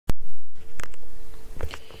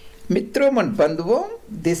Mitrom and Bandhuvam,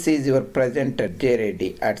 this is your presenter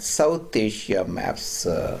REddy at South Asia Maps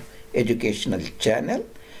educational channel,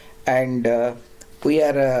 and we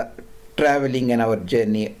are traveling in our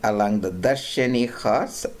journey along the Dharshani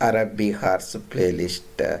horse, Arabbi horse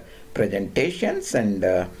playlist presentations,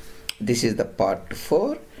 and this is the part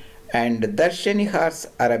 4. And Dharshani horse,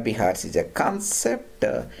 Arabbi horse is a concept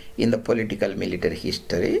in the political military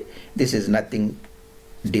history. This is nothing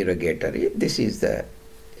derogatory. This is a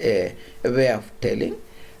way of telling.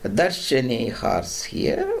 Dharshani horse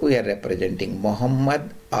here, we are representing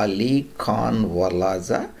Muhammad Ali Khan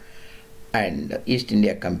Wala-Jah and East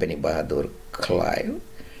India Company Bahadur Clive.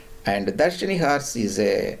 And Dharshani horse is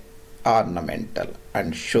a ornamental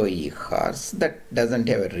and showy horse that doesn't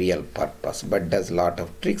have a real purpose but does lot of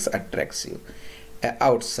tricks, attracts you.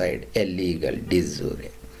 Outside a legal de-jure.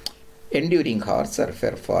 Enduring horse or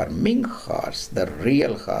performing horse, the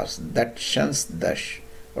real horse that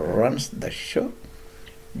runs the show.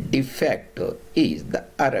 De-facto is the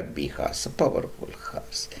Arabbi horse, powerful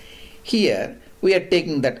horse. Here we are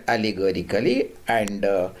taking that allegorically and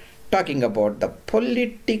talking about the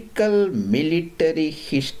political military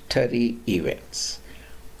history events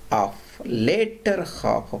of later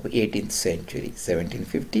half of 18th century,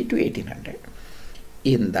 1750 to 1800,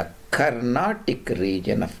 in the Carnatic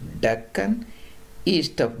region of Deccan,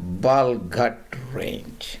 east of Balghat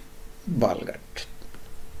range. Balghat.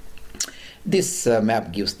 This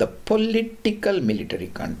map gives the political military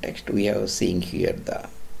context. We are seeing here the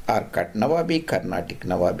Arcot Nawabi, Carnatic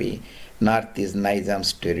Nawabi. North is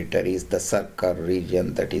Nizam's territories, the Sarkar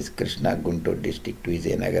region, that is Krishna Guntur district,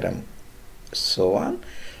 Vizianagaram, so on.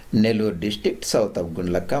 Nellore district, south of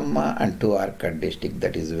Gundlakamma, and two Arcot district,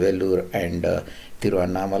 that is Vellore and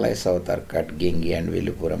Tiruvannamalai, south Arcot, Gengi and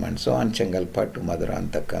Vilupuram, and so on. Chengalpattu,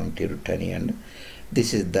 Madurantakam, Tirutani, and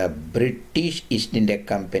this is the British East India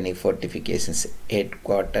Company fortifications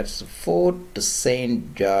headquarters, Fort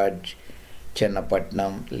St. George,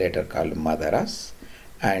 Chennapatnam, later called Madras,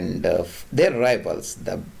 and their rivals,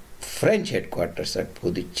 the French headquarters at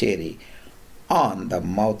Puducherry on the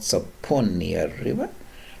mouths of Ponnir River,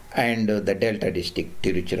 and the Delta district,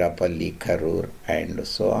 Tiruchirappalli, Karur, and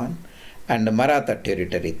so on, and Maratha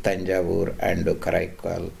territory, Tanjavur and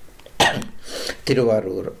Karaikal,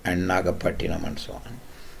 Tiruvarur and Nagapattinam, and so on.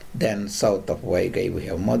 Then south of Vaigai we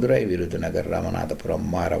have Madurai, Virudhunagar, Ramanathapuram,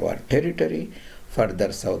 Maravar territory.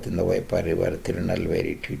 Further south in the Vaipa River,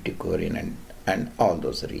 Tirunelveli, Tuticorin, and all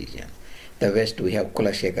those regions. The west we have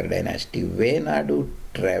Kulashekar dynasty, Venadu,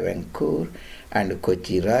 Travancore, and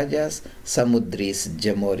Kochi Rajas, Samudris,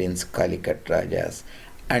 Jamorins, Calicut Rajas,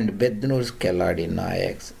 and Bednur's Keladi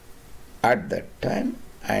Nayaks at that time,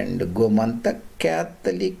 and Gomantak,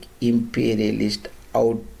 Catholic imperialist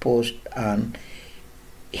outpost on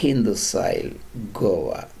Hindu soil,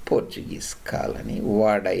 Goa, Portuguese colony,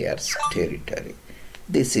 Wadayar's territory.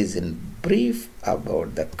 This is in brief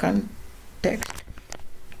about the context.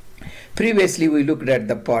 Previously we looked at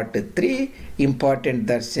the part 3, important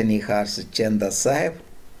Dharshani horse Chanda Sahib.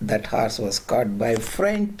 That horse was caught by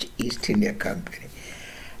French East India Company.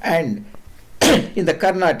 And in the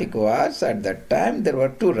Carnatic wars at that time there were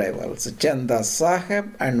two rivals, Chanda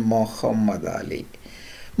Sahib and Muhammad Ali.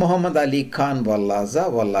 Muhammad Ali Khan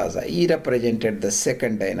Wala-Jah, he represented the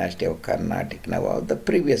second dynasty of Carnatic Nawab. The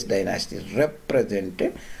previous dynasties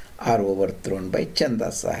represented or overthrown by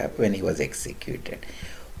Chanda Sahib when he was executed.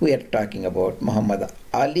 We are talking about Muhammad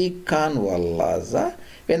Ali Khan Wala-Jah.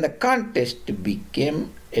 When the contest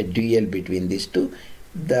became a duel between these two,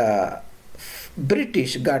 the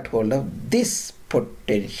British got hold of this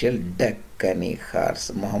potential Deccani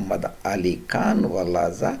horse, Muhammad Ali Khan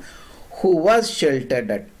Wala-Jah, who was sheltered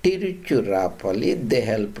at Tiruchirappalli. They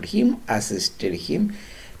helped him, assisted him.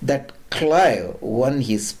 That Clive won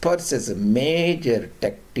his spurs as a major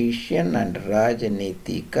tactician and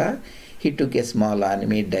Rajanitika. He took a small army,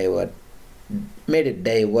 made a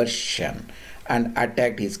diversion and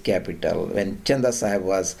attacked his capital. When Chanda Sahib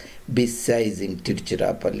was besieging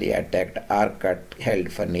Tiruchirappalli, attacked Arcot,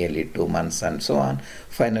 held for nearly 2 months, and so on.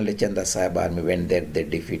 Finally Chanda Sahib army went there, they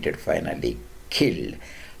defeated, finally killed.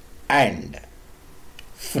 And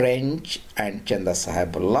French and Chanda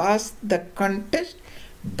Sahib lost the contest.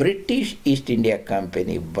 British East India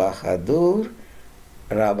Company, Bahadur,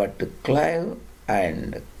 Robert Clive,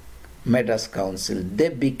 and Madras Council, they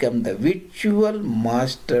become the virtual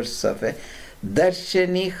masters of a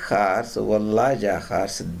Dharshani horse, Wala-Jah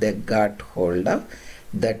horse they got hold of.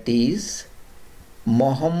 That is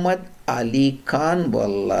Muhammad Ali Khan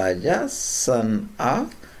Wala-Jah, son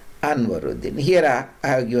of Anwaruddin. Here I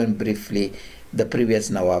have given briefly the previous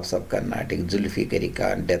Nawabs of Carnatic, Zulfikar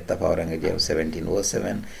Khan, death of Aurangzeb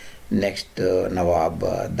 1707, Next, Nawab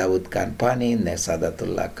Dawood Khan Pani, next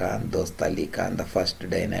Sadatullah Khan, Dost Ali Khan, the first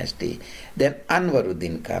dynasty. Then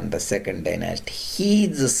Anwaruddin Khan, the second dynasty.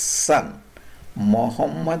 His son,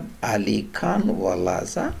 Muhammad Ali Khan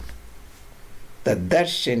Wala-Jah, the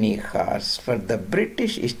Dharshani horse for the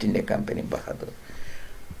British East India Company Bahadur.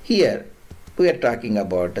 Here, we are talking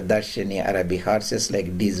about Dharshani Arabbi horses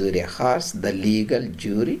like De-jure horse, the legal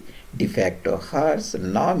jury, De-facto horse,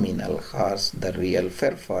 Nominal horse, the real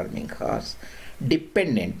performing horse,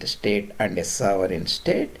 Dependent state and a sovereign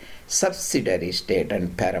state, Subsidiary state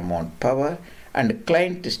and Paramount power, and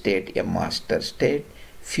client.state, a Master.state,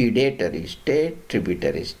 Feudatory state,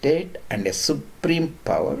 Tributary state, and a supreme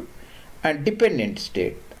power, and Dependent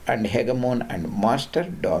state and Hegemon and Master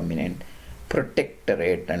dominant,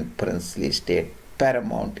 protectorate and princely state,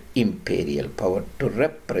 Paramount imperial power to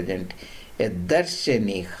represent a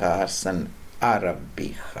Dharshani horse and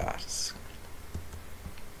Arabbi horse.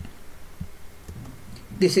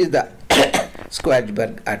 This is the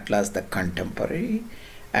Squatchberg Atlas, the contemporary,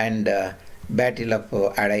 and Battle of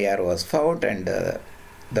Adayar was fought, and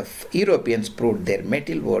the Europeans proved their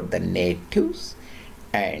mettle were the natives,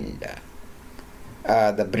 and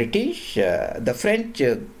the British, the French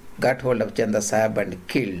got hold of Chanda Sahib and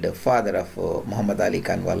killed the father of Muhammad Ali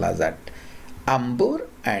Khan Wala-Jah at Ambur,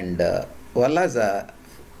 and Wala-Jah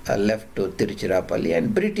left to Tiruchirappalli,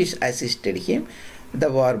 and British assisted him.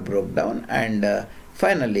 The war broke down, and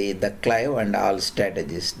finally the Clive and all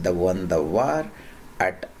strategists won the war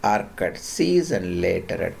at Arcot seas and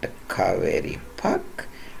later at Kaveri Park,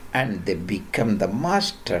 and they became the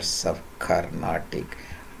masters of Carnatic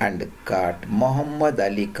and got Muhammad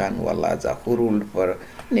Ali Khan Wala-Jah, who ruled for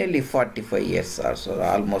nearly 45 years or so,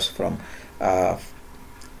 almost from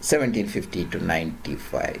 1750 to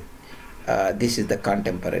 95. This is the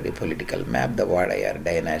contemporary political map. The Wala-Jah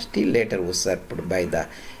dynasty later usurped by the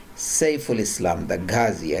Saiful Islam, the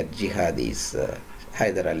Ghazi or jihadis,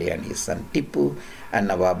 Hyder Ali and his son Tipu, and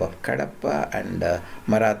Nawab of Kadapa, and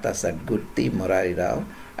Marathas at Gutti, Murari Rao,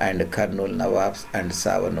 and Kurnool Nawabs and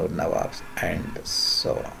Savanur Nawabs, and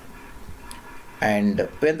so on. And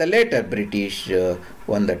when the later British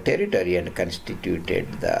won the territory and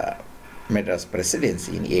constituted the Madras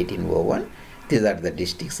Presidency in 1801, these are the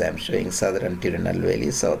districts I am showing: southern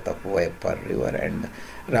Tirunelveli, south of Vaipar River, and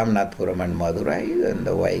Ramanathapuram and Madurai, and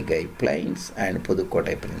the Vaigai Plains, and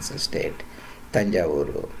Pudukkottai Peninsula State,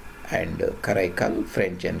 Tanjavur and Karaikal,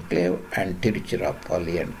 French Enclave, and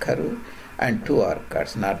Tiruchirappalli and Karur, and two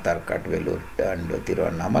Arcots, North Arcot, Vellore, and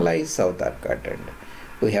Tiruvannamalai, South Arcot, and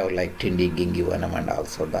we have like Tindi, Gingivanam, and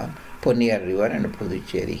also the Ponniyar River and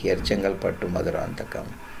Puducherry, here Chengalpattu, Madurantakam,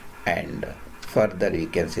 and further we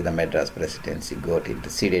can see the Madras Presidency got into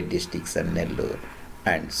ceded districts and Nellore,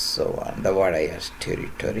 and so on, the Wala-Jah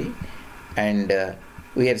territory. And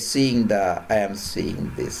we are seeing I am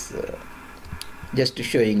seeing this, just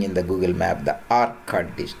showing in the Google map, the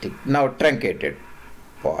Arcot district, now truncated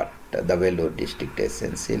part, the Vellore district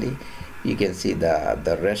essentially. You can see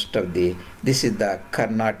the rest of this is the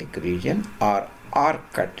Carnatic region or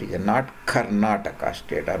Arcot region, not Karnataka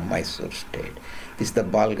state or Mysore state. This is the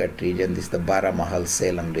Balghat region, this is the Baramahal,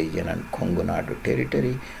 Salem region, and Kongunadu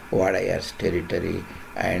territory, Wala-Jah territory,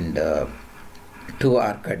 and two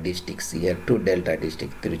Arcot districts here, two Delta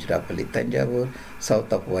districts, Tiruchirappalli, Tanjavur.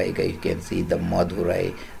 South of Vaigai you can see the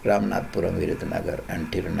Madurai, Ramanathapuram, Virudhunagar,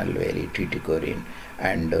 and Tirunelveli, Tuticorin,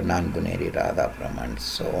 and Nanguneri, Radhapuram, and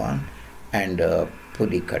so on. And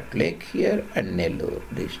Pulikat Lake here, and Nellore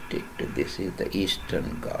district. This is the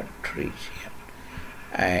Eastern Ghat region.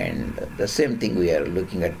 And the same thing we are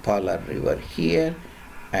looking at Palar River here,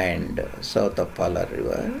 and south of Palar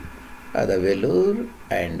River, the Vellore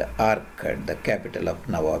and Arcot, the capital of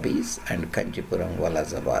Nawabis, and Kanchipuram,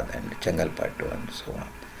 Walazabad, and Chengalpattu, and so on.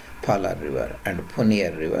 Palar River and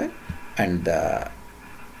Ponniyar River, and the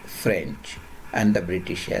French and the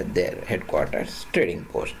British had their headquarters, trading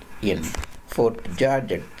post in Fort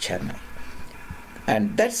George at Chennai.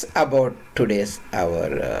 And that's about today's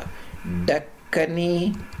our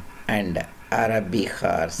Dakkani and Arabbi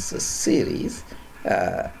horse series.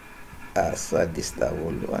 So this is the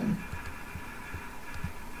old one.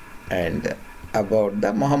 And about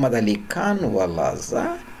the Muhammad Ali Khan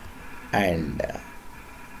Wala-Jah and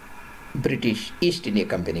British East India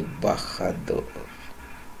Company Bahadur.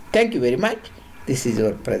 Thank you very much. This is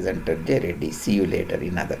your presenter, REddy. See you later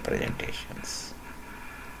in other presentations.